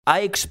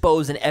I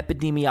expose an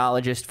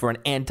epidemiologist for an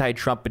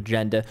anti-Trump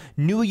agenda.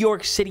 New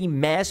York City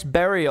mass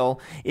burial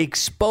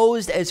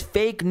exposed as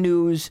fake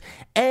news,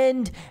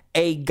 and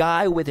a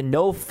guy with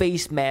no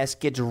face mask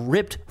gets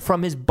ripped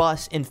from his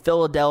bus in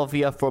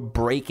Philadelphia for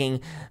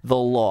breaking the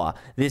law.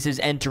 This is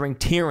entering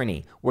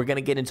tyranny. We're going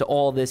to get into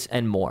all this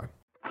and more.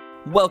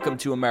 Welcome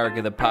to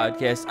America the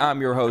Podcast. I'm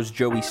your host,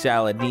 Joey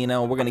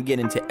Saladino. We're going to get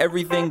into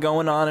everything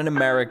going on in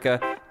America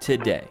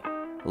today.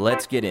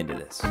 Let's get into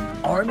this.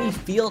 Army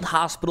Field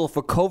Hospital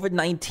for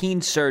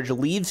COVID-19 surge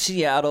leaves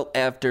Seattle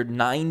after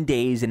 9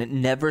 days, and it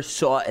never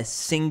saw a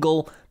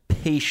single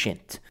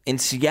patient. In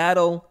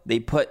Seattle, they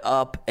put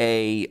up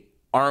a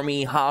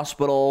Army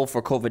hospital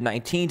for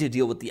COVID-19 to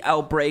deal with the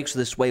outbreaks.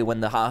 This way,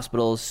 when the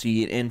hospitals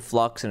see an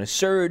influx and a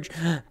surge,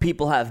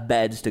 people have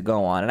beds to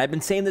go on. And I've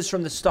been saying this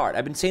from the start.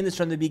 I've been saying this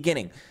from the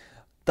beginning.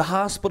 The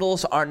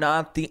hospitals are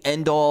not the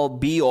end-all,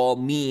 be-all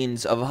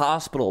means of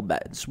hospital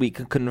beds. We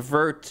can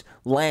convert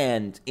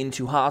land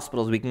into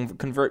hospitals. We can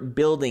convert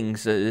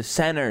buildings,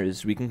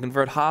 centers. We can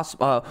convert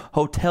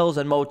hotels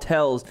and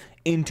motels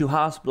into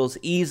hospitals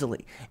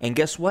easily. And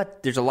guess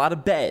what? There's a lot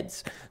of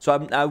beds.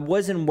 So I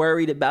wasn't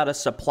worried about a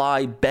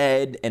supply,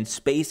 bed, and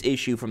space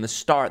issue from the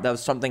start. That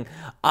was something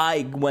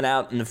I went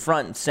out in the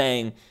front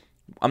saying,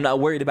 I'm not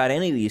worried about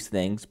any of these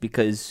things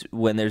because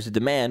when there's a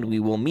demand, we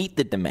will meet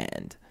the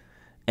demand.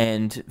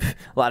 And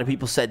a lot of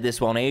people said this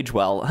won't age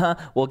well.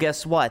 Well,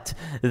 guess what?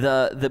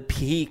 The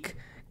peak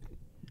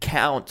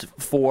count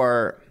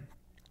for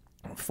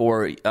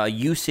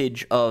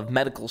usage of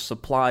medical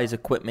supplies,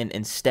 equipment,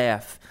 and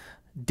staff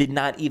did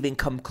not even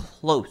come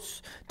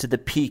close to the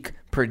peak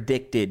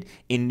predicted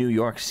in New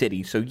York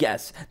City. So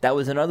yes, that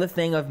was another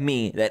thing of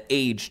me that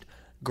aged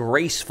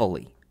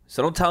gracefully.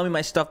 So don't tell me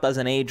my stuff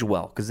doesn't age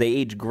well, because they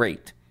age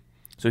great.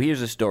 So here's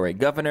the story.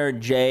 Governor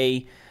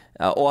Jay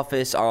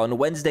office on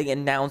Wednesday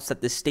announced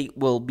that the state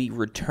will be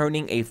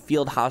returning a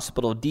field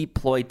hospital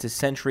deployed to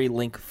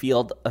CenturyLink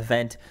Field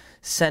Event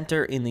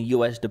Center in the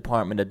U.S.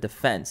 Department of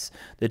Defense.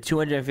 The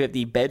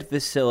 250-bed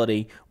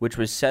facility, which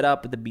was set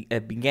up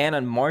began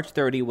on March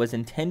 30, was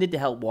intended to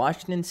help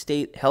Washington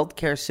State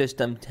healthcare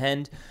system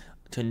tend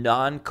to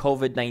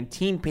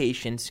non-COVID-19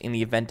 patients in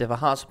the event of a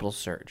hospital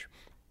surge.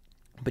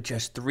 But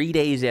just 3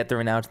 days after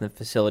announcing the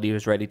facility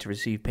was ready to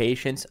receive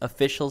patients,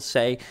 officials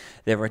say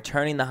they're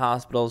returning the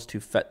hospitals to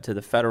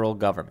the federal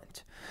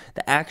government.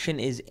 The action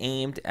is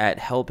aimed at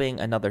helping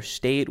another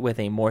state with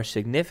a more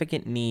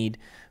significant need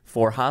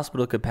for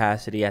hospital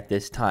capacity at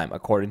this time,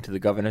 according to the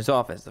governor's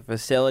office. The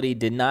facility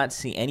did not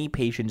see any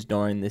patients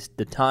during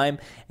the time,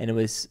 and it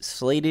was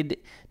slated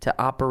to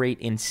operate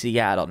in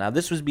Seattle. Now,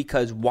 this was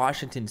because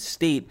Washington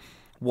State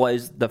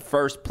was the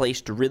first place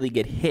to really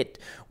get hit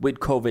with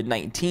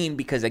COVID-19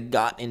 because it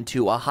got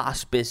into a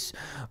hospice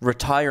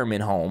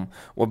retirement home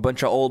where a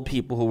bunch of old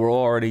people who were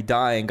already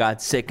dying got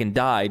sick and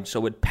died.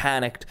 So it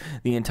panicked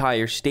the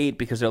entire state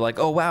because they're like,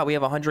 oh, wow, we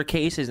have 100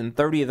 cases and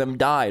 30 of them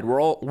died. We're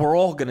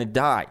all going to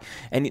die.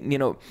 And, you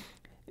know,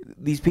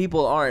 these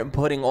people aren't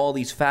putting all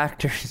these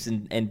factors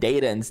and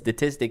data and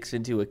statistics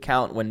into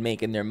account when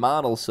making their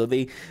models, so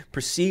they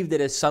perceived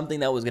it as something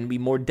that was going to be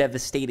more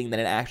devastating than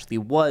it actually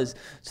was,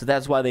 so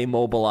that's why they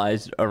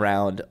mobilized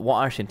around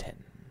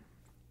Washington.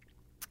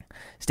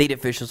 State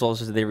officials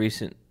also said they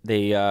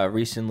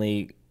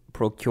recently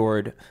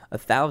procured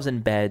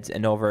 1,000 beds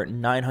and over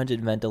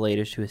 900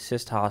 ventilators to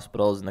assist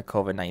hospitals in the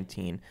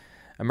COVID-19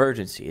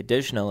 emergency.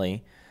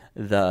 Additionally,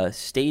 the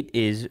state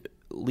is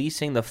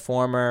leasing the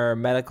former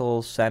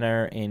medical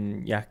center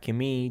in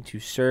Yakima to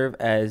serve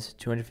as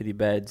 250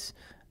 beds.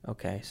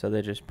 Okay, so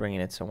they're just bringing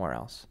it somewhere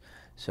else.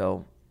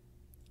 So,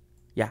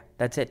 yeah,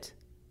 that's it.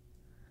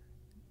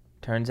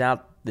 Turns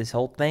out this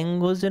whole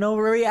thing was an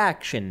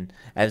overreaction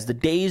as the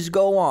days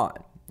go on.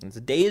 As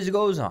the days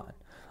goes on,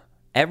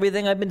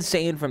 everything I've been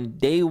saying from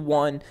day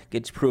one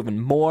gets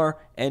proven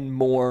more and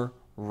more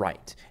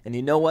right. And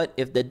you know what?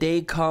 If the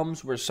day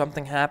comes where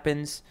something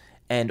happens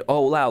and,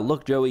 oh, wow,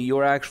 look, Joey,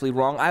 you're actually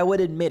wrong, I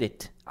would admit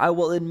it. I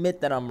will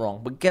admit that I'm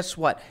wrong. But guess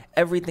what?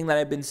 Everything that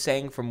I've been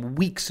saying from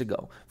weeks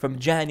ago, from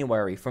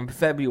January, from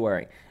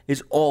February,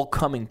 is all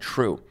coming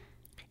true.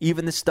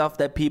 Even the stuff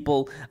that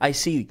people I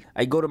see,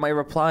 I go to my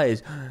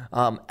replies,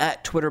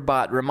 at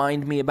TwitterBot,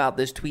 remind me about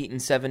this tweet in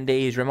 7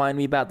 days, remind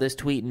me about this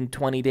tweet in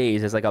 20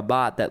 days. There's like a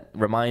bot that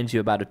reminds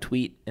you about a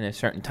tweet in a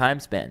certain time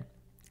span.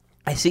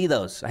 I see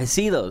those.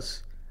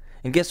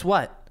 And guess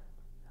what?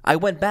 I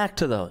went back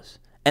to those.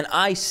 And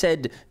I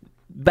said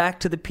back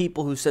to the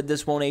people who said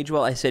this won't age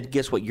well, I said,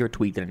 guess what? Your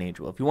tweet didn't age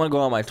well. If you want to go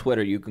on my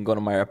Twitter, you can go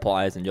to my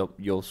replies and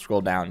you'll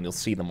scroll down and you'll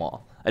see them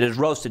all. I just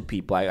roasted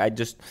people.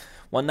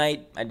 One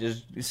night, I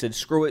just said,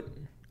 screw it.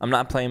 I'm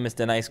not playing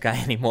Mr. Nice Guy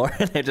anymore.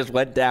 And I just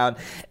went down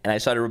and I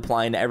started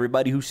replying to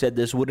everybody who said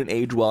this wouldn't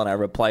age well. And I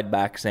replied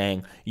back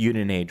saying, you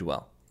didn't age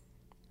well.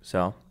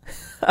 So,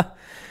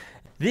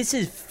 this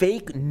is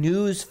fake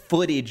news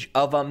footage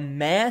of a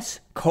mass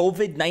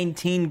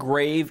COVID-19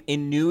 grave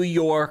in New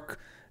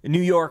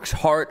York's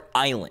Hart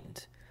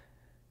Island.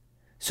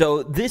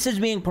 So this is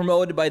being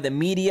promoted by the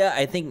media.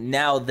 I think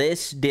Now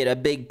This did a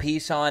big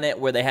piece on it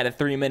where they had a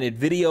 3-minute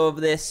video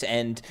of this,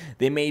 and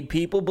they made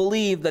people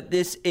believe that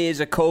this is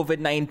a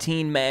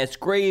COVID-19 mass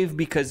grave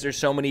because there's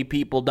so many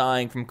people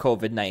dying from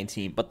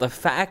COVID-19. But the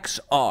facts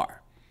are,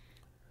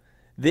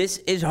 this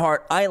is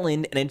Hart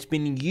Island, and it's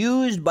been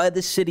used by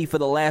the city for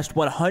the last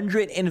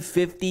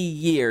 150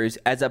 years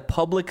as a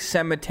public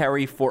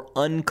cemetery for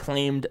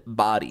unclaimed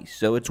bodies.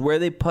 So it's where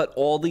they put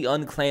all the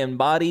unclaimed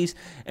bodies,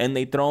 and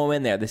they throw them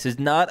in there. This is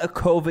not a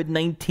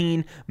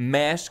COVID-19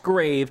 mass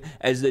grave,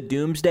 as the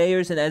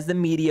doomsdayers and as the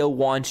media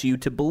wants you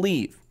to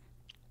believe.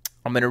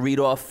 I'm going to read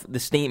off the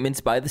statements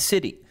by the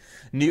city.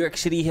 New York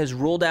City has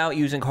ruled out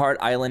using Hart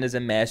Island as a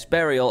mass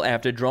burial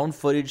after drone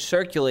footage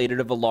circulated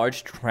of a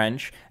large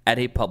trench at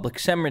a public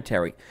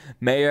cemetery.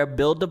 Mayor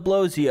Bill de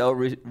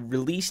Blasio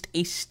released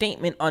a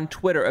statement on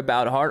Twitter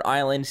about Hart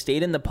Island,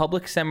 stating the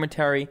public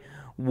cemetery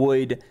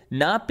would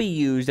not be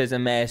used as a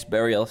mass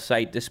burial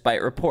site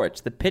despite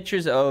reports. The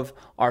pictures of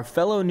our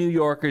fellow New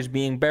Yorkers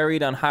being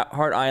buried on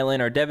Hart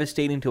Island are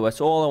devastating to us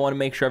all. I want to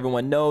make sure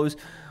everyone knows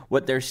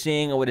what they're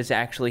seeing and what is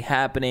actually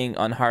happening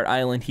on Hart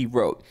Island, he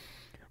wrote.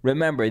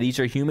 Remember, these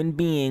are human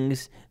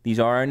beings. These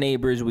are our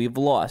neighbors we've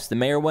lost. The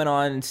mayor went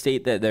on and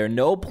stated that there are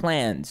no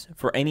plans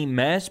for any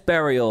mass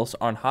burials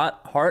on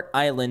Hart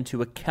Island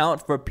to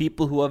account for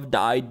people who have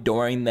died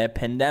during the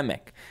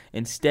pandemic.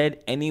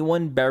 Instead,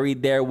 anyone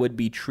buried there would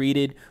be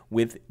treated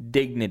with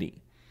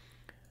dignity.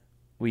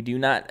 We do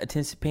not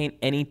anticipate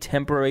any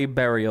temporary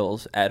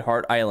burials at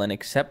Hart Island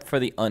except for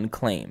the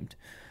unclaimed.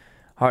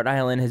 Hart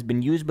Island has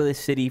been used by the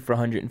city for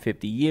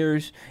 150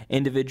 years.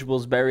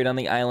 Individuals buried on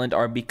the island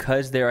are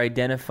because their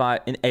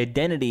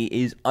identity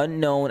is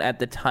unknown at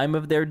the time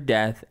of their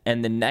death,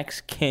 and the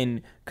next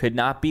kin could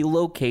not be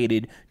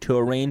located to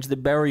arrange the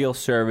burial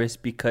service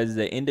because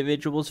the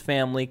individual's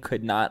family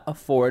could not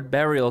afford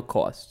burial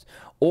costs,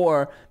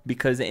 or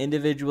because the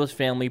individual's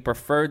family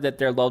preferred that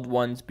their loved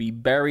ones be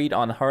buried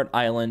on Hart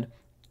Island,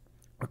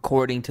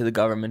 according to the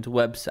government's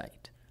website.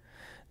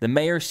 The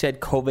mayor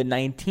said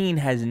COVID-19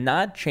 has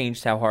not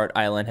changed how Hart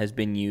Island has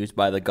been used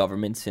by the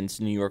government since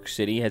New York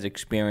City has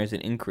experienced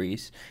an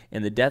increase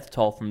in the death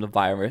toll from the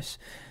virus.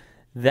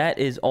 That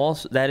is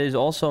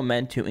also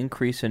meant to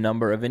increase the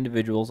number of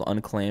individuals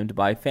unclaimed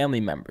by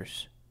family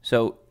members.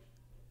 So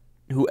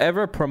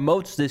whoever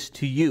promotes this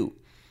to you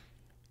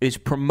is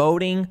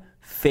promoting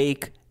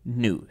fake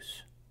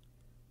news.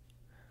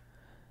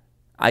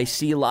 I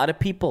see a lot of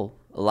people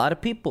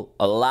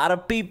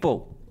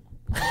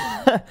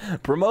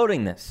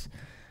promoting this.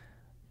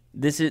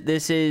 This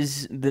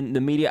is the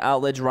media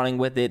outlets running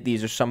with it.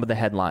 These are some of the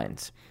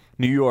headlines.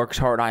 New York's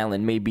Hart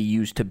Island may be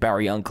used to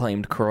bury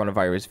unclaimed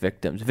coronavirus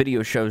victims.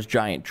 Video shows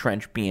giant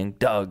trench being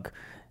dug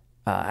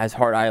as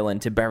Hart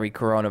Island to bury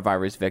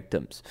coronavirus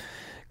victims.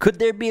 Could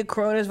there be a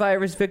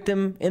coronavirus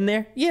victim in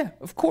there? Yeah,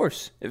 of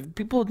course. If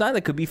people die,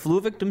 there could be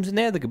flu victims in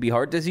there. There could be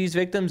heart disease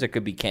victims. There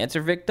could be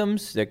cancer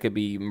victims. There could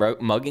be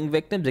mugging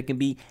victims. There can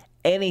be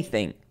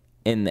anything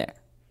in there.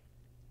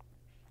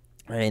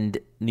 And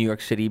New York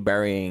City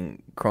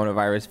burying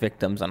coronavirus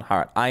victims on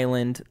Hart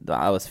Island.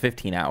 That was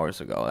 15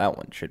 hours ago. That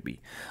one should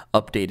be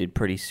updated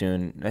pretty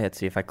soon. Let's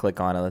see if I click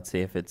on it. Let's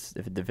see if it's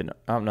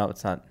oh no,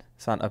 it's not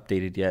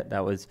updated yet.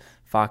 That was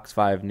Fox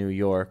 5 New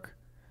York.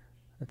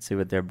 Let's see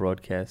what their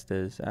broadcast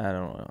is. I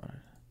don't know.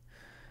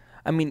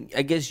 I mean,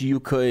 I guess you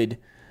could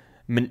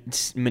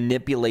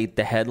manipulate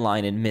the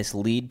headline and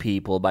mislead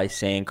people by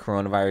saying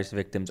coronavirus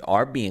victims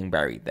are being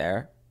buried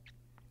there.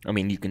 I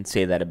mean, you can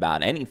say that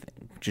about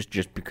anything,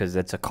 just because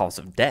it's a cause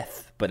of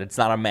death, but it's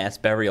not a mass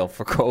burial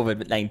for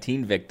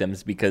COVID-19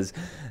 victims because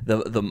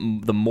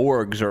the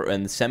morgues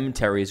and the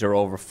cemeteries are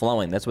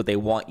overflowing. That's what they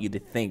want you to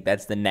think.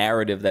 That's the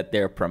narrative that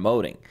they're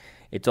promoting.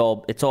 It's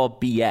all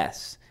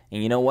BS.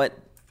 And you know what?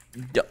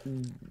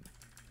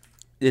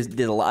 There's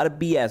a lot of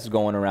BS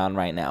going around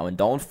right now, and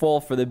don't fall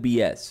for the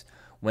BS.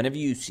 Whenever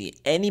you see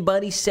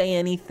anybody say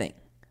anything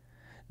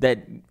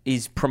that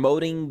is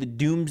promoting the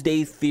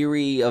doomsday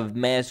theory of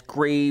mass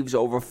graves,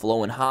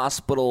 overflowing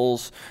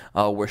hospitals,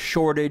 where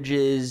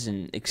shortages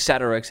and et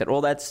cetera,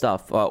 all that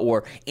stuff,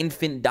 or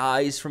infant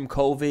dies from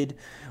COVID.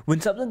 When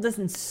something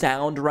doesn't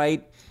sound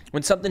right,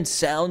 when something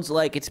sounds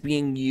like it's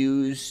being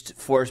used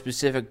for a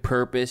specific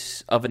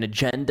purpose of an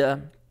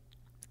agenda,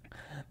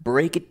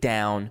 break it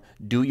down,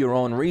 do your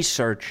own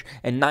research,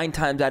 and 9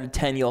 times out of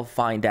 10 you'll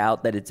find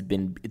out that it's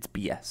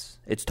BS.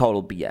 It's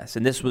total BS.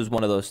 And this was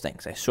one of those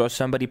things. I saw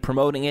somebody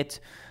promoting it.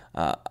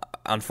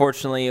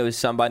 Unfortunately, it was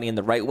somebody in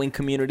the right-wing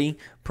community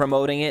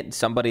promoting it,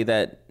 somebody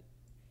that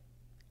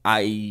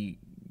I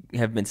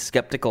have been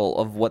skeptical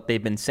of what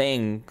they've been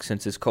saying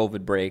since this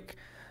COVID break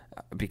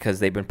because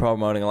they've been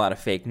promoting a lot of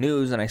fake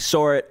news, and I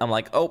saw it. I'm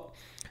like, oh,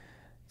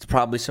 it's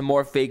probably some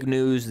more fake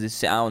news. This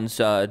sounds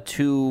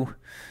too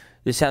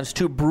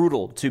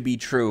brutal to be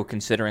true,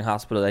 considering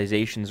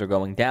hospitalizations are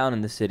going down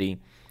in the city.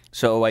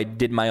 So I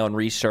did my own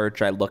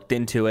research. I looked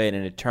into it,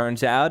 and it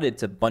turns out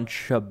it's a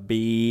bunch of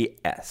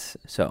BS.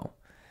 So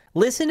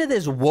listen to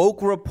this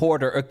woke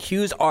reporter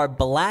accuse our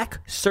black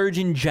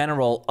Surgeon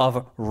General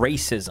of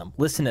racism.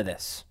 Listen to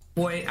this.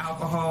 avoid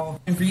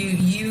alcohol. And for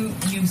you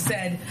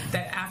said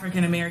that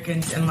African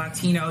Americans and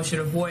Latinos should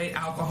avoid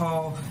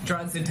alcohol,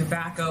 drugs, and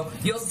tobacco.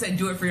 You also said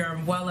do it for your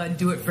abuela,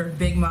 do it for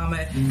Big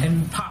Mama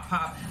and Pop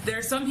Pop. There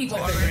are some people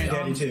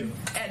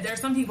there are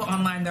some people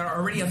online that are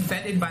already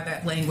offended by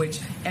that language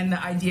and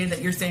the idea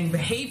that you're saying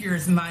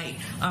behaviors might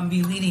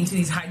be leading to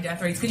these high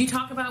death rates. Could you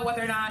talk about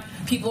whether or not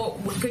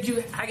could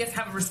you, I guess,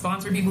 have a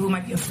response for people who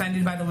might be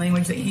offended by the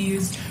language that you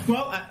used?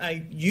 Well,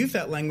 I use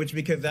that language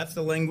because that's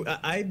the language.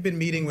 I've been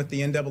meeting with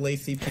the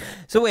NAACP.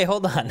 So wait,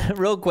 hold on,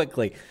 real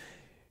quickly.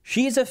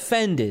 She's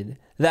offended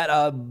that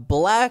a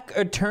black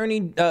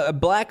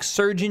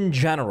surgeon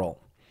general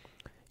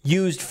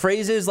used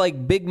phrases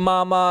like Big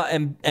Mama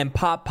and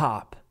Pop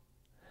Pop.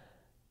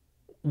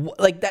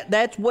 Like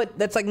that's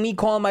like me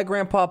calling my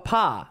grandpa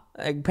Pa.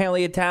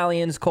 Apparently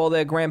Italians call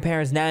their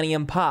grandparents Nanny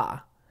and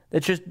Pa.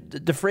 That's just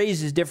the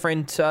phrase is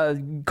different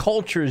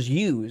cultures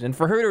use, and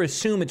for her to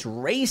assume it's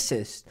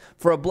racist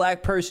for a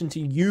black person to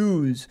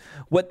use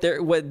what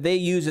they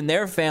use in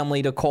their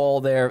family to call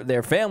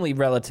their family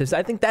relatives,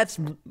 I think that's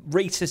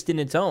racist in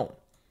its own.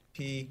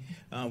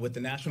 With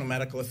the National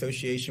Medical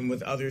Association,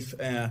 with others,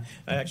 I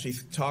actually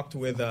talked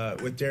with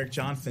Derek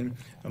Johnson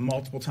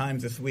multiple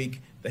times this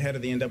week, the head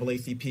of the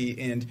NAACP,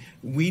 and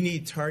we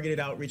need targeted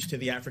outreach to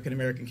the African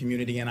American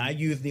community, and I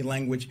use the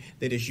language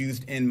that is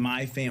used in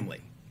my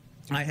family.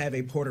 I have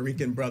a Puerto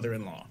Rican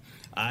brother-in-law.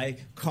 I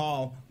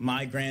call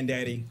my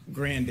granddaddy.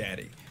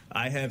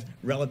 I have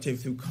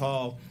relatives who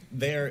call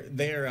their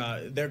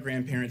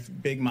grandparents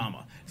Big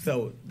Mama.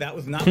 So that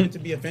was not meant to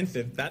be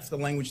offensive. That's the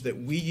language that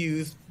we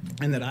use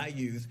and that I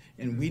use,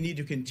 and we need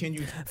to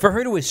continue. For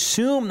her to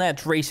assume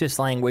that's racist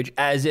language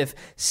as if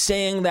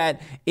saying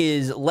that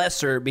is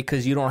lesser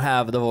because you don't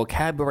have the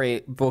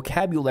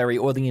vocabulary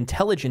or the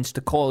intelligence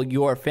to call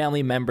your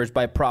family members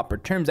by proper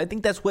terms, I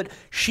think that's what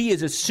she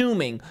is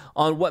assuming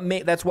on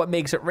that's what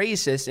makes it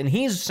racist. And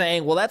he's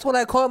saying, well, that's what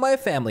I call my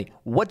family.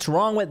 What's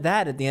wrong with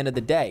that at the end of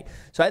the day?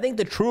 So I think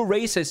the true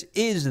racist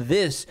is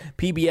this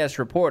PBS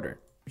reporter.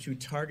 To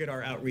target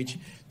our outreach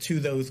to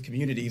those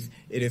communities,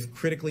 it is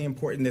critically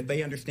important that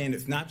they understand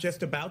it's not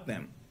just about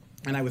them.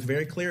 And I was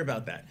very clear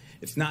about that.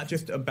 It's not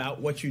just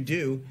about what you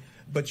do,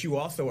 but you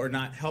also are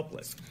not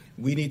helpless.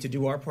 We need to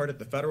do our part at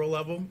the federal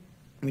level.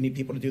 We need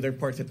people to do their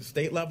parts at the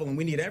state level, and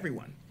we need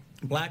everyone,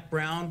 black,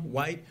 brown,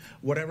 white,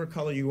 whatever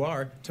color you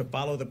are, to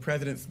follow the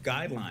president's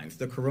guidelines,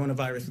 the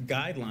coronavirus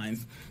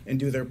guidelines, and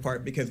do their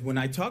part. Because when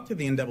I talked to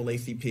the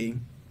NAACP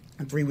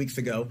 3 weeks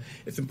ago,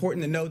 it's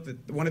important to note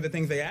that one of the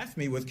things they asked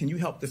me was, can you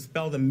help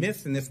dispel the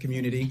myths in this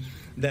community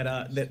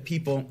that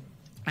people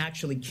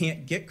actually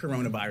can't get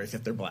coronavirus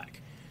if they're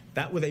black?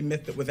 That was a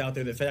myth that was out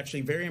there that's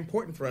actually very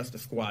important for us to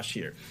squash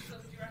here. So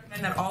do you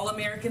recommend that all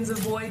Americans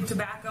avoid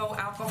tobacco,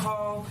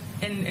 alcohol,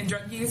 and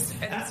drug use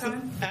at this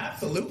time?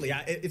 Absolutely.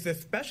 It's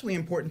especially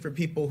important for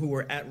people who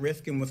are at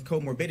risk and with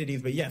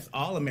comorbidities, but yes,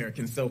 all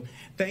Americans. So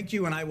thank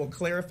you, and I will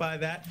clarify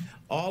that.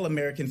 All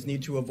Americans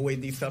need to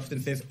avoid these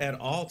substances at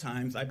all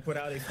times. I put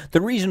out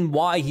The reason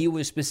why he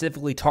was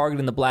specifically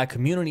targeting the black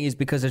community is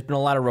because there's been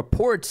a lot of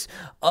reports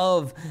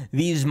of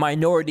these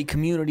minority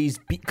communities,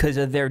 because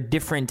of their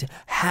different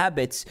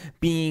habits,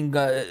 being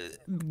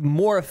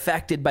more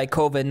affected by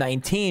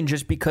COVID-19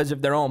 just because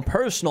of their own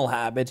personal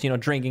habits.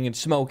 Drinking and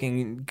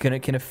smoking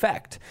can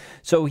affect.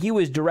 So he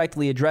was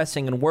directly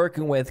addressing and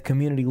working with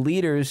community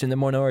leaders in the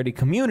minority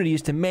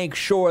communities to make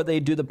sure they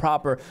do the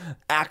proper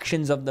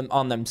actions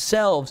on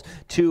themselves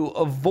to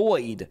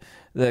avoid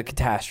the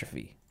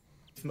catastrophe.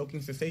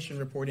 Smoking cessation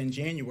report in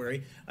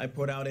January. I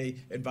put out a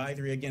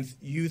advisory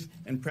against youth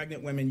and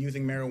pregnant women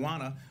using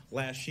marijuana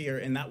last year,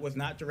 and that was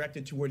not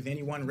directed towards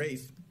any one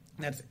race.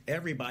 That's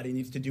everybody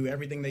needs to do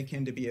everything they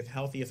can to be as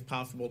healthy as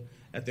possible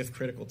at this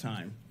critical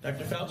time.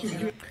 Dr. Fauci,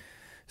 would you?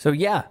 So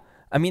yeah,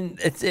 I mean,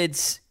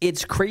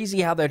 it's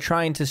crazy how they're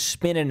trying to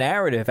spin a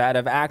narrative out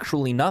of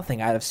actually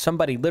nothing, out of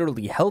somebody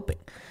literally helping,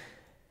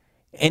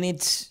 and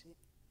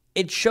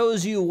it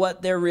shows you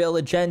what their real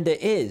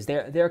agenda is.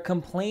 They're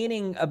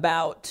complaining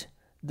about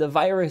the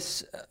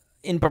virus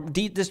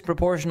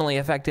disproportionately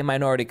affecting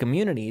minority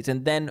communities,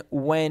 and then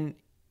when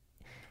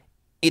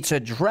it's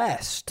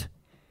addressed,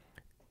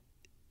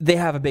 they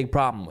have a big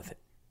problem with it.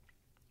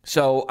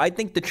 So I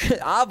think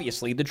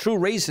obviously the true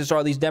racists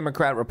are these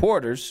Democrat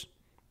reporters,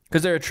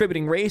 because they're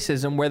attributing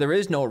racism where there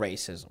is no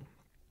racism.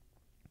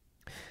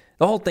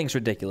 The whole thing's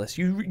ridiculous.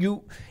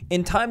 You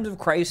in times of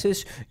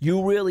crisis,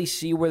 you really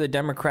see where the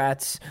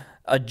Democrats'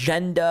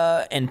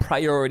 agenda and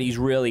priorities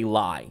really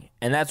lie,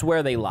 and that's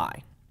where they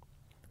lie.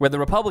 Where the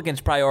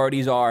Republicans'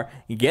 priorities are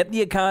get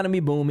the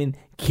economy booming,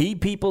 keep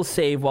people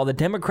safe, while the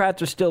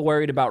Democrats are still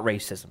worried about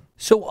racism.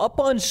 So up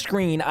on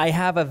screen, I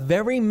have a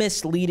very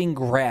misleading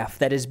graph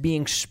that is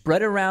being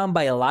spread around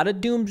by a lot of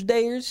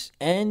doomsdayers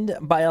and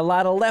by a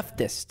lot of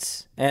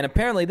leftists. And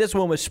apparently this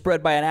one was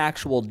spread by an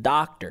actual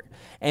doctor.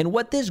 And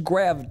what this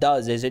graph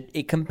does is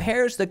it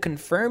compares the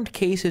confirmed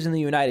cases in the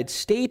United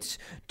States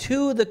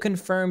to the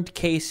confirmed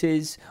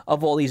cases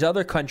of all these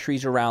other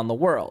countries around the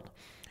world.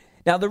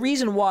 Now, the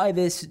reason why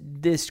this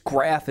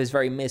graph is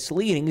very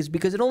misleading is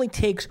because it only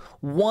takes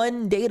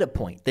one data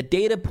point, the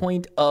data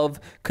point of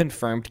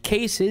confirmed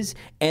cases,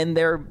 and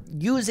they're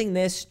using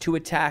this to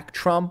attack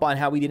Trump on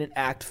how he didn't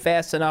act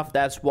fast enough.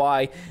 That's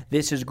why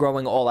this is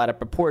growing all out of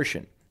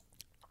proportion.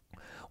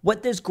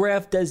 What this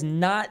graph does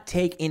not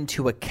take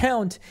into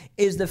account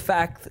is the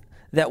fact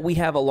that we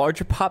have a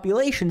larger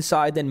population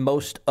size than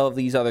most of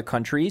these other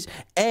countries,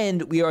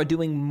 and we are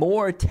doing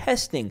more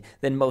testing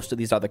than most of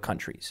these other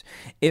countries.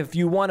 If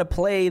you want to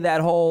play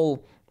that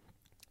whole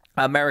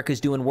America's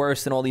doing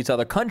worse than all these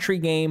other country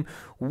game,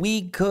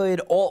 we can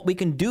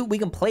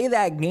play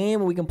that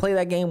game. We can play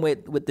that game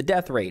with the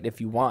death rate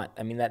if you want.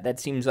 I mean, that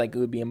seems like it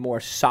would be a more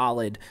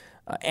solid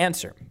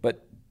answer,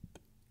 but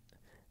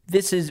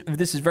this is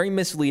very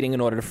misleading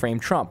in order to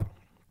frame Trump.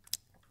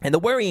 And the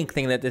worrying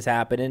thing that this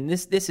happened, and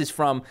this is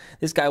from,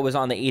 this guy was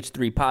on the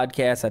H3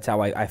 podcast. That's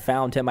how I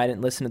found him. I didn't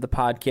listen to the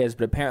podcast,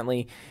 but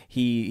apparently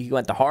he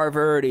went to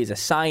Harvard. He's a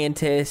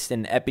scientist,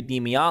 an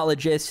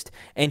epidemiologist,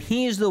 and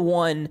he's the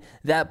one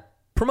that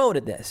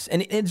promoted this.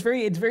 And it's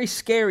very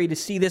scary to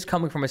see this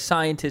coming from a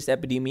scientist,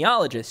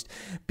 epidemiologist,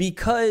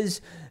 because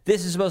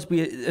this is supposed to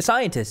be a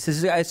scientist.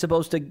 This guy is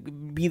supposed to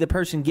be the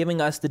person giving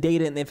us the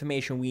data and the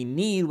information we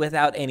need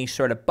without any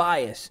sort of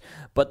bias.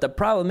 But the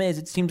problem is,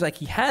 it seems like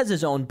he has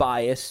his own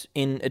bias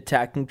in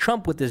attacking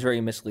Trump with this very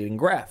misleading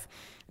graph.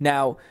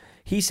 Now,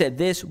 he said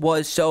this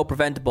was so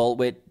preventable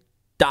with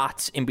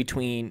dots in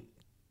between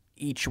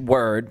each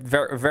word,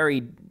 very,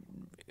 very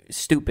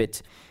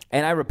stupid.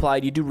 And I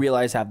replied, you do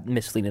realize how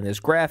misleading this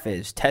graph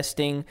is.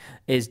 Testing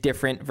is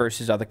different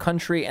versus other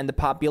country, and the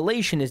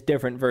population is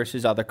different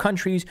versus other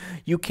countries.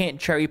 You can't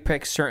cherry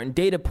pick certain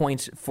data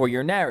points for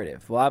your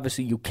narrative. Well,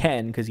 obviously you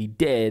can, because he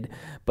did,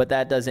 but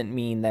that doesn't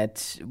mean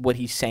that what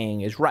he's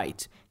saying is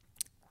right.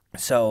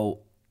 So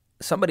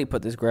somebody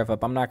put this graph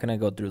up. I'm not going to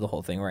go through the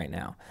whole thing right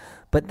now.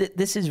 But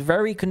this is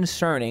very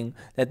concerning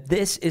that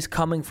this is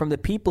coming from the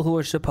people who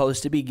are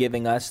supposed to be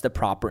giving us the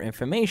proper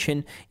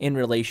information in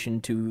relation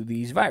to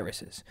these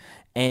viruses.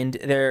 And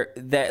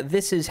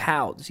this is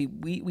how, see,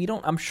 we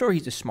don't, I'm sure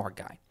he's a smart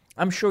guy.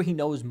 I'm sure he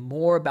knows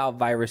more about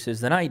viruses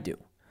than I do.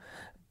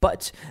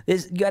 But you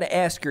got to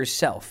ask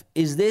yourself,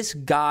 is this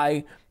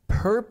guy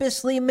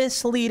purposely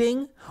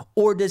misleading,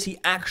 or does he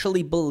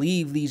actually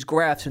believe these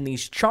graphs and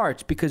these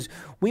charts? Because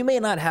we may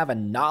not have a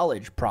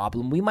knowledge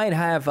problem. We might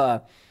have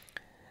a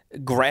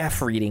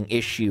graph reading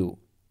issue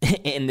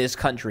in this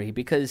country,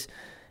 because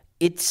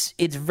it's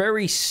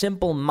very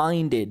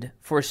simple-minded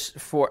for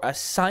a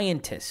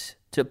scientist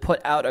to put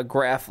out a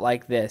graph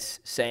like this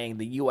saying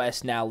the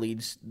U.S. now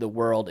leads the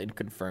world in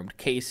confirmed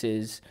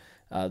cases.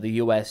 The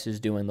U.S.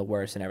 is doing the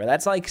worst and ever.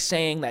 That's like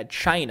saying that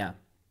China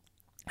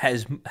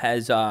has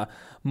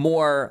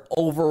more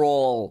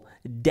overall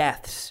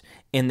deaths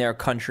in their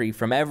country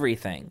from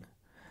everything.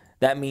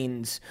 That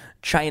means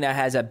China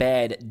has a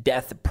bad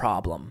death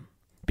problem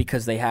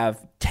because they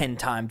have 10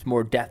 times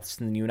more deaths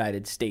than the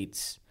United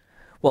States.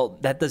 Well,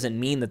 that doesn't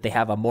mean that they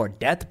have a more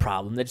death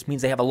problem. That just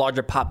means they have a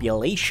larger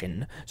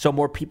population, so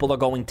more people are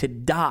going to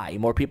die.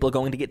 More people are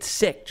going to get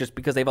sick just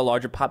because they have a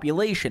larger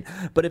population.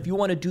 But if you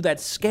want to do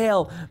that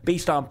scale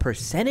based on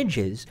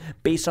percentages,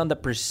 based on the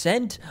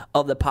percent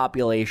of the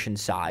population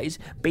size,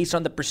 based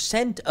on the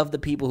percent of the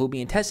people who are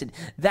being tested,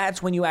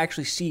 that's when you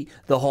actually see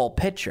the whole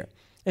picture.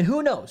 And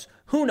who knows?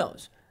 Who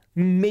knows?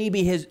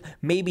 Maybe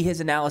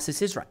his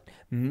analysis is right.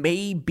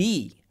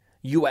 Maybe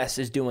U.S.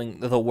 is doing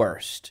the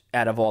worst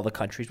out of all the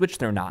countries, which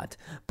they're not.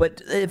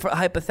 But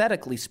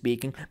hypothetically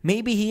speaking,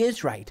 maybe he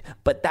is right.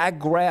 But that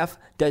graph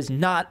does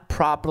not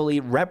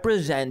properly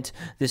represent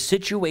the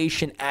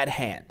situation at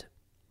hand.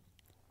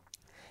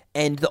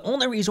 And the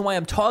only reason why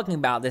I'm talking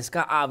about this,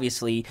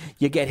 obviously,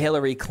 you get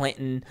Hillary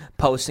Clinton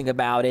posting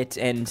about it,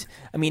 and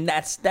I mean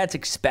that's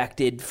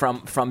expected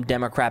from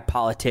Democrat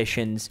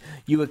politicians.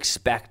 You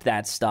expect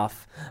that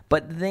stuff.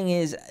 But the thing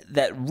is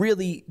that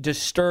really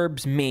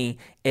disturbs me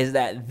is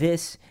that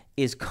this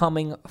is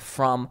coming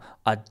from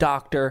a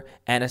doctor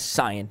and a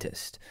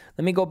scientist.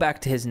 Let me go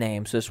back to his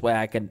name so this way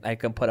I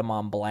can put him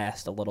on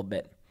blast a little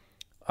bit.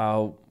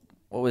 What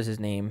was his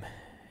name?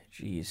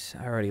 Jeez,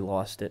 I already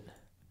lost it.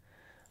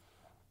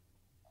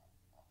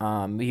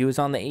 He was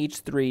on the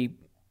H3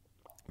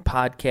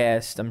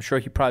 podcast. I'm sure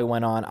he probably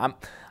went on.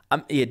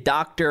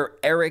 Dr.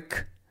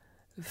 Eric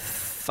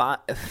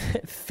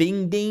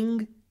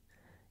Finding.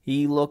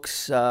 He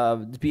looks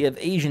to be of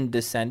Asian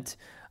descent.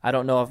 I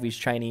don't know if he's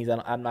Chinese.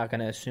 I'm not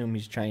going to assume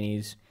he's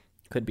Chinese.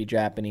 Could be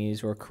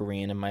Japanese or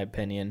Korean, in my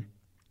opinion.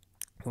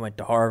 He went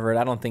to Harvard.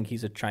 I don't think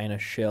he's a China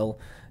shill,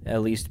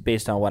 at least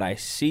based on what I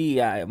see.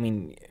 I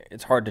mean,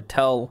 it's hard to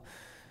tell.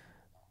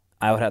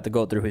 I would have to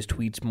go through his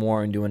tweets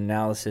more and do an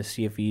analysis,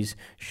 see if he's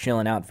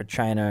shilling out for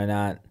China or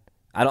not.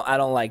 I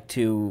don't like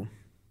to.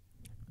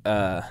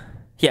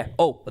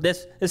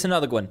 This is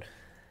another one.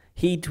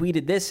 He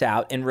tweeted this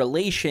out in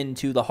relation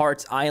to the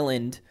Hart's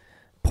Island,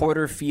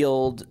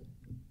 Porterfield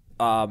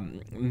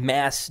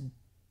mass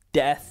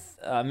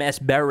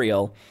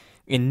burial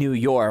in New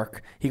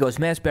York. He goes,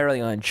 mass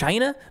burial in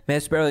China?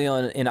 Mass burial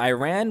in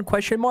Iran? ?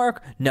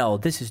 No,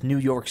 this is New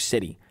York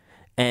City.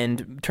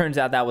 And turns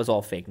out that was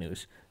all fake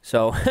news.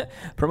 So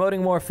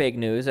promoting more fake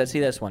news. Let's see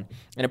this one.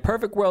 In a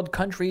perfect world,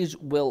 countries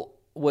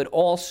would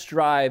all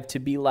strive to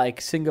be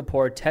like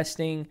Singapore,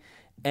 testing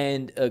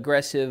and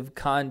aggressive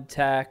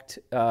contact.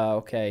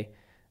 Updates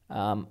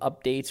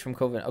from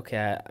COVID. Okay,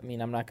 I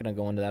mean, I'm not going to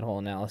go into that whole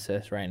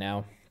analysis right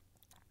now.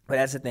 But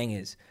that's the thing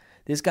is,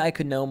 this guy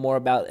could know more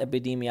about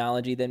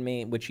epidemiology than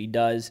me, which he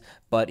does,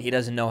 but he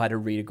doesn't know how to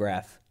read a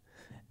graph.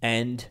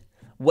 And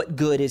what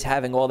good is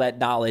having all that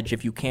knowledge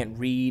if you can't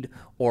read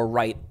or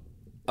write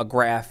a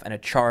graph and a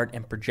chart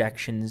and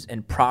projections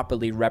and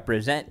properly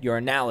represent your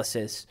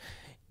analysis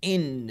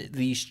in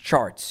these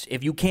charts?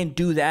 If you can't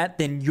do that,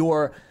 then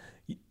your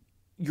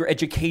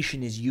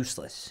education is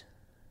useless.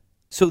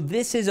 So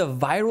this is a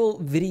viral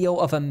video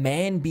of a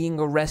man being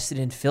arrested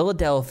in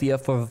Philadelphia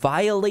for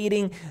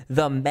violating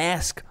the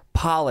mask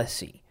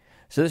policy.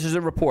 So this is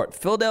a report.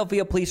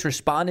 Philadelphia police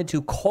responded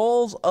to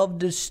calls of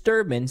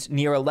disturbance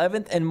near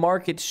 11th and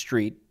Market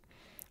Street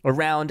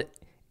around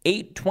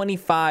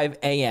 8:25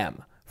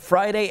 a.m.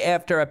 Friday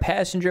after a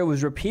passenger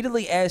was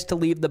repeatedly asked to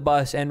leave the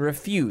bus and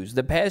refused.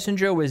 The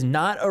passenger was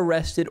not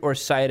arrested or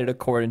cited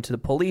according to the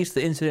police.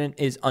 The incident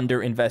is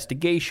under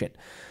investigation.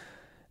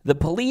 The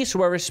police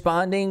were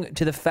responding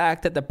to the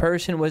fact that the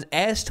person was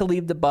asked to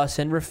leave the bus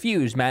and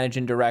refused,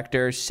 managing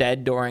director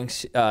said during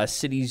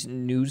city's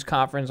news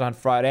conference on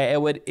Friday. I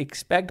would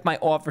expect my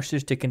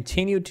officers to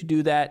continue to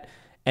do that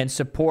and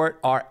support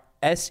our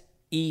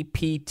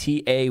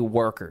SEPTA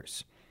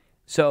workers.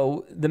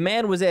 So the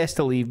man was asked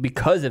to leave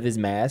because of his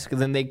mask, and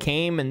then they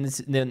came and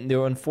then they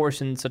were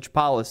enforcing such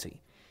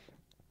policy.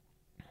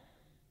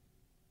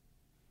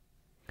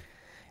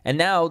 And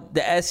now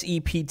the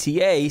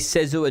SEPTA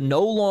says it would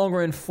no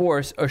longer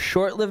enforce a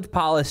short-lived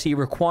policy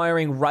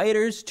requiring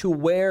riders to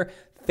wear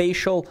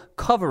facial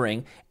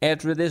covering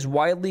after this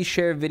widely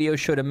shared video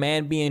showed a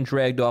man being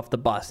dragged off the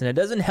bus. And it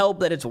doesn't help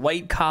that it's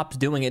white cops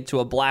doing it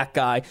to a black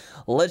guy.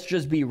 Let's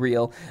just be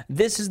real.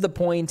 This is the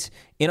point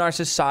in our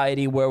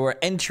society where we're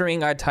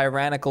entering our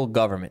tyrannical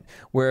government,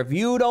 where if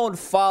you don't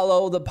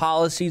follow the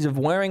policies of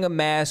wearing a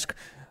mask,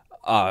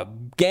 a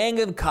gang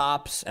of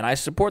cops, and I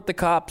support the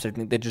cops, I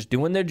think they're just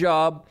doing their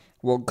job,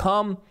 will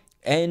come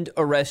and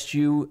arrest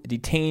you,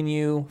 detain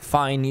you,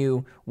 fine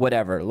you,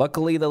 whatever.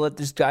 Luckily, they let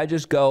this guy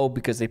just go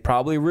because they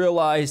probably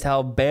realized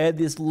how bad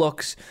this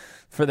looks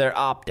for their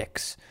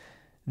optics.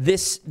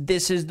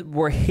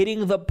 We're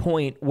hitting the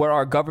point where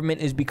our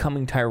government is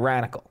becoming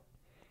tyrannical.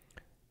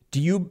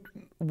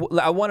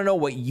 I want to know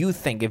what you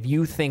think, if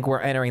you think we're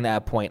entering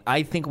that point.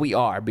 I think we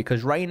are,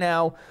 because right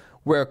now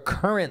we're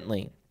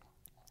currently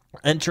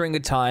entering a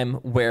time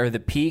where the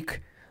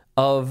peak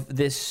of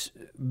this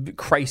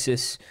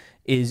crisis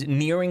is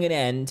nearing an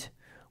end,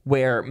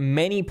 where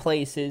many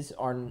places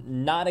are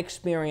not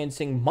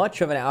experiencing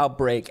much of an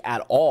outbreak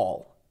at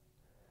all.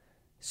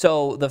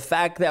 So the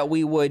fact that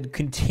we would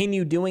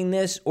continue doing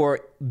this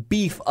or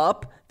beef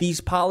up these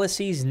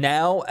policies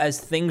now as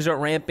things are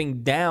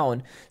ramping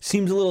down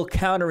seems a little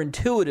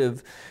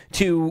counterintuitive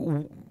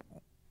to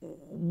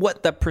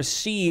what the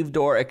perceived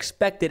or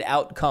expected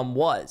outcome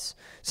was,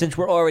 since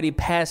we're already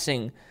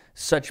passing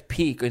such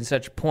peak and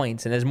such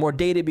points. And as more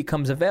data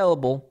becomes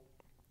available,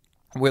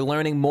 we're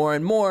learning more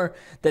and more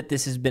that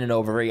this has been an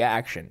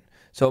overreaction.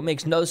 So it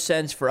makes no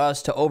sense for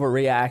us to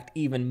overreact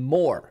even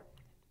more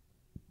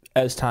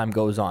as time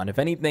goes on. If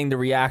anything, the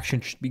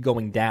reaction should be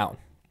going down.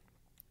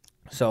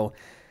 So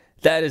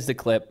that is the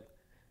clip.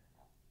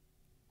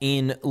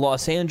 In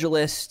Los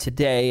Angeles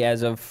today,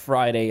 as of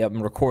Friday,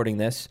 I'm recording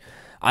this,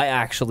 I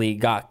actually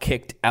got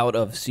kicked out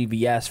of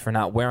CVS for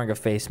not wearing a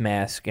face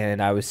mask,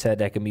 and I was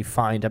said I could be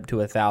fined up to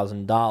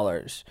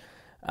 $1,000.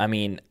 I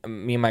mean,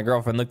 me and my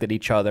girlfriend looked at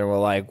each other and were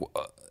like,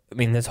 I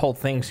mean, this whole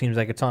thing seems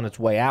like it's on its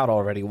way out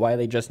already. Why are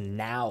they just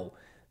now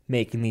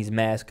making these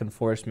mask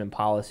enforcement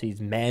policies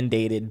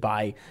mandated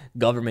by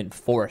government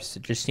force?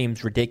 It just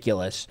seems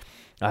ridiculous,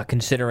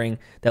 considering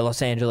that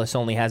Los Angeles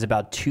only has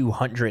about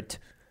 200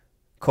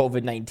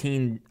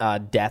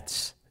 COVID-19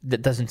 deaths.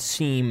 That doesn't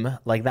seem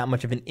like that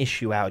much of an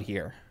issue out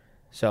here.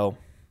 So,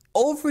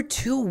 over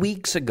 2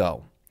 weeks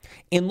ago,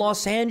 in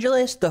Los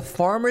Angeles, the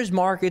farmers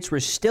markets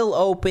were still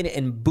open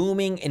and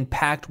booming and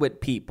packed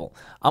with people.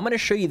 I'm going to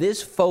show you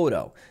this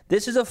photo.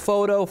 This is a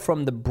photo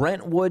from the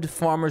Brentwood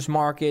Farmers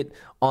Market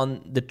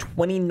on the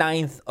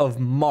 29th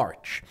of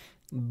March.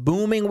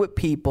 Booming with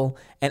people.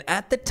 And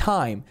at the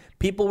time,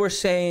 people were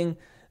saying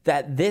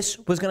that this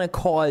was going to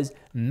cause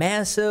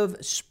massive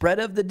spread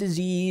of the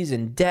disease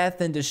and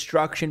death and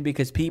destruction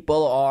because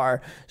people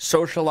are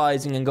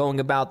socializing and going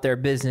about their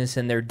business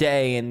and their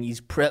day, and these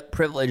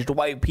privileged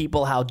white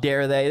people, how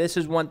dare they? This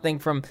is one thing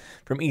from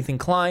Ethan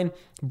Klein,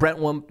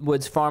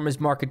 Brentwood's Farmers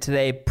Market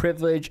today.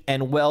 Privilege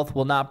and wealth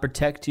will not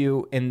protect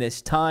you in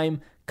this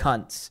time.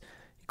 Cunts.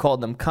 He called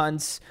them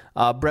cunts.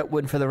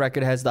 Brentwood, for the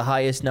record, has the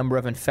highest number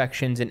of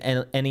infections in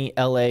any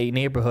LA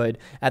neighborhood.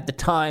 At the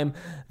time,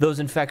 those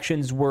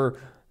infections were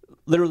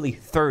literally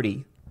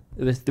 30.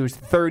 There was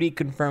 30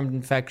 confirmed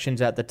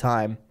infections at the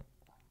time.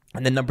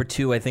 And then number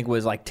 2, I think,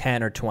 was like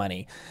 10 or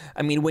 20.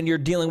 I mean, when you're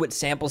dealing with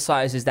sample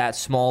sizes that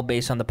small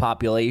based on the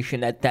population,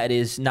 that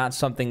is not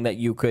something that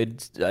you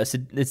could,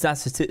 it's not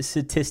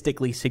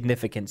statistically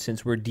significant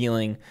since we're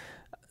dealing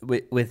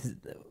with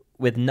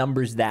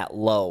numbers that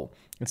low.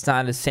 It's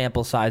not a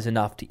sample size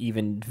enough to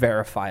even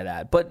verify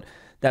that, but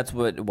that's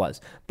what it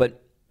was.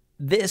 But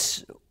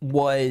this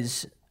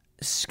was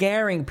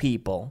scaring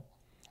people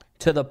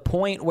to the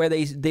point where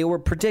they were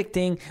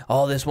predicting,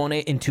 oh, this won't,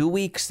 in 2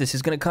 weeks, this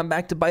is going to come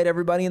back to bite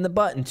everybody in the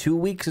butt. In 2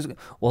 weeks,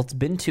 well, it's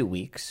been 2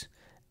 weeks,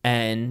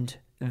 and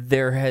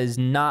there has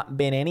not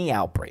been any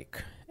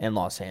outbreak in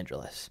Los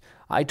Angeles.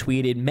 I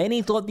tweeted,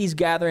 many thought these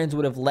gatherings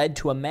would have led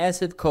to a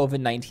massive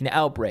COVID-19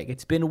 outbreak.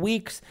 It's been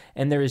weeks,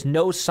 and there is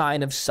no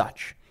sign of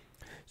such.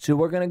 So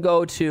we're going to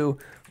go to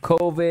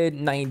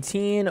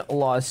COVID-19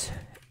 Los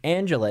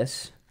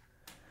Angeles,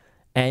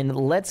 and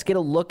let's get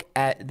a look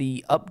at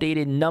the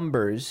updated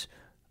numbers.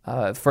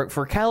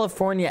 For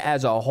California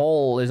as a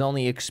whole is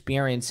only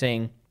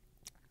experiencing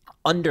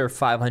under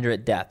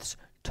 500 deaths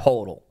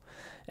total,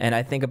 and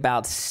I think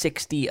about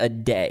 60 a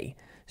day.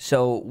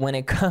 So when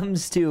it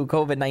comes to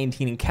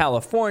COVID-19 in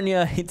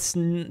California, it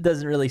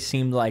doesn't really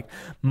seem like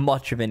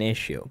much of an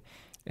issue.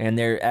 And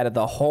there, out of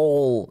the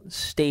whole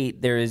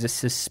state, there is a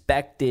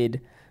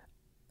suspected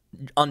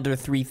under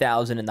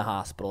 3,000 in the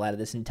hospital out of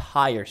this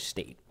entire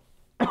state.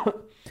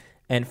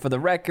 And for the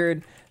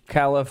record,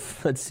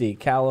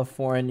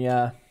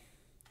 California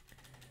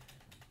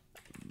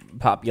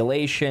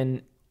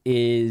population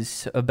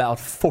is about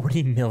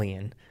 40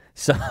 million.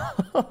 So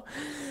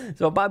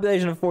a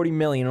population of 40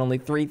 million, only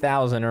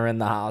 3,000 are in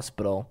the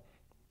hospital.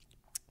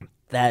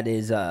 That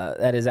is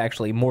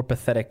actually more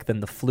pathetic than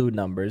the flu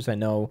numbers. I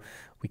know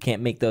we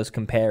can't make those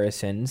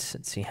comparisons.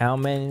 Let's see, how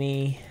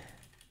many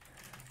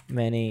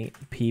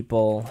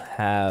people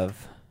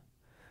have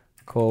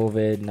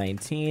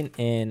COVID-19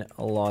 in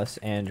Los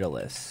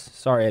Angeles?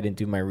 Sorry, I didn't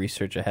do my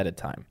research ahead of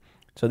time.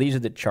 So these are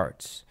the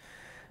charts.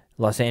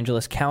 Los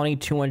Angeles County,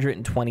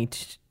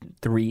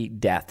 223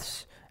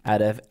 deaths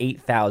out of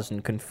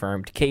 8,000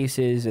 confirmed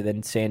cases. And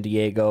then San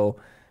Diego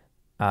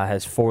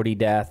has 40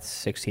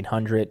 deaths,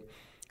 1,600.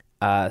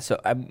 So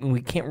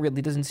we can't really,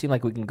 it doesn't seem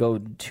like we can go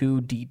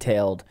too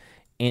detailed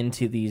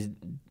into the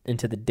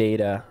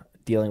data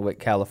dealing with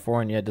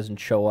California. It doesn't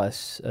show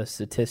us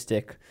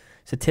statistics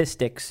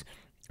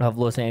of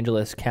Los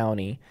Angeles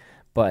County.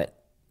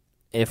 But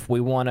if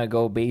we want to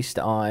go based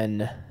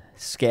on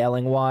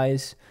scaling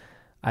wise,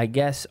 I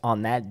guess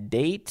on that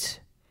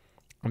date,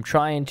 I'm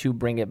trying to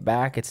bring it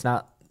back. It's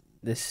not,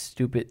 this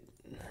stupid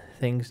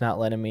thing's not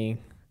letting me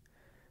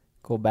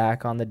go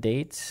back on the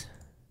dates.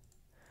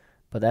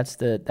 But that's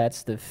the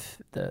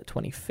 25th,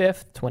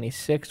 26th,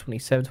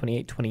 27th,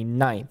 28th,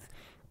 29th.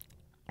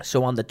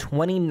 So on the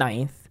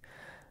 29th,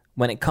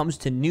 when it comes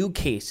to new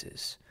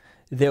cases,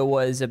 there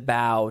was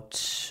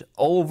about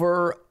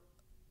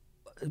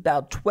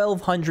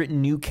 1,200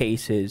 new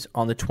cases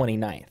on the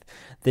 29th,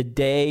 the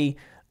day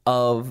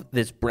of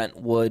this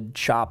Brentwood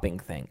shopping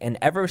thing. And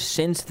ever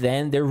since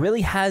then, there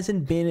really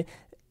hasn't been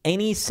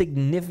any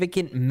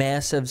significant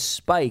massive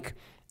spike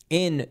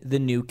in the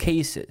new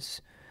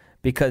cases.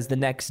 Because the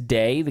next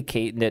day,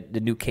 the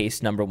new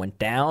case number went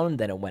down,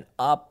 then it went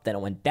up, then it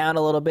went down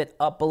a little bit,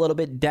 up a little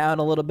bit, down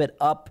a little bit,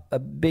 up a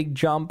big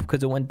jump,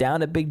 because it went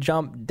down a big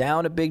jump,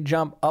 down a big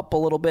jump, up a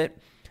little bit.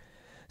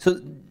 So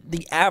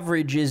the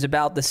average is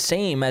about the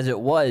same as it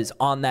was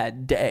on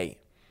that day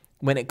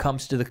when it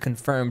comes to the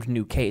confirmed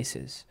new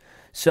cases.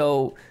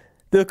 So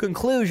the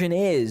conclusion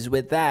is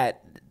with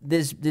that,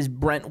 this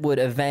Brentwood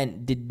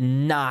event did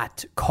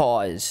not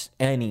cause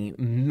any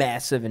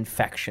massive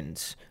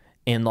infections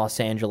in Los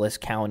Angeles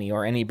County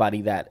or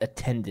anybody that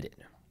attended it.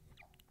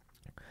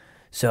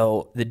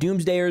 So the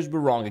doomsdayers were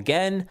wrong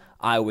again.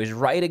 I was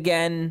right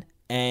again,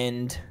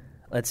 and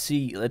let's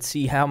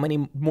see how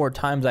many more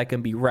times I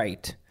can be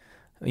right.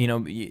 You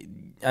know,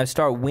 I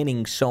start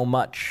winning so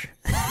much.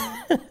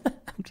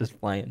 I'm just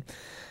playing.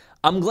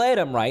 I'm glad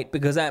I'm right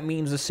because that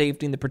means the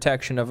safety and the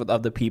protection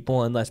of the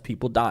people and less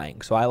people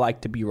dying. So I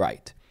like to be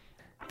right.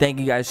 Thank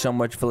you guys so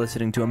much for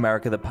listening to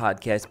America the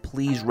Podcast.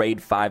 Please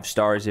rate 5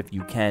 stars if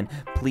you can.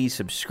 Please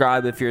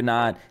subscribe if you're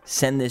not.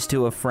 Send this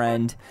to a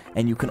friend.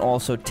 And you can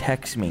also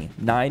text me,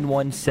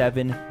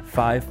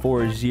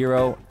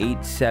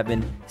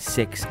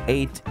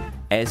 917-540-8768.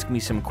 Ask me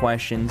some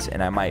questions,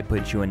 and I might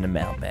put you in the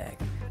mailbag.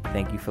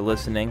 Thank you for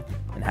listening,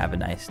 and have a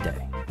nice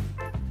day.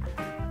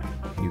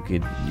 You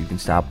can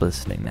stop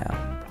listening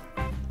now.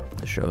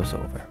 The show's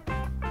over.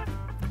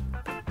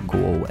 Go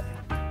away.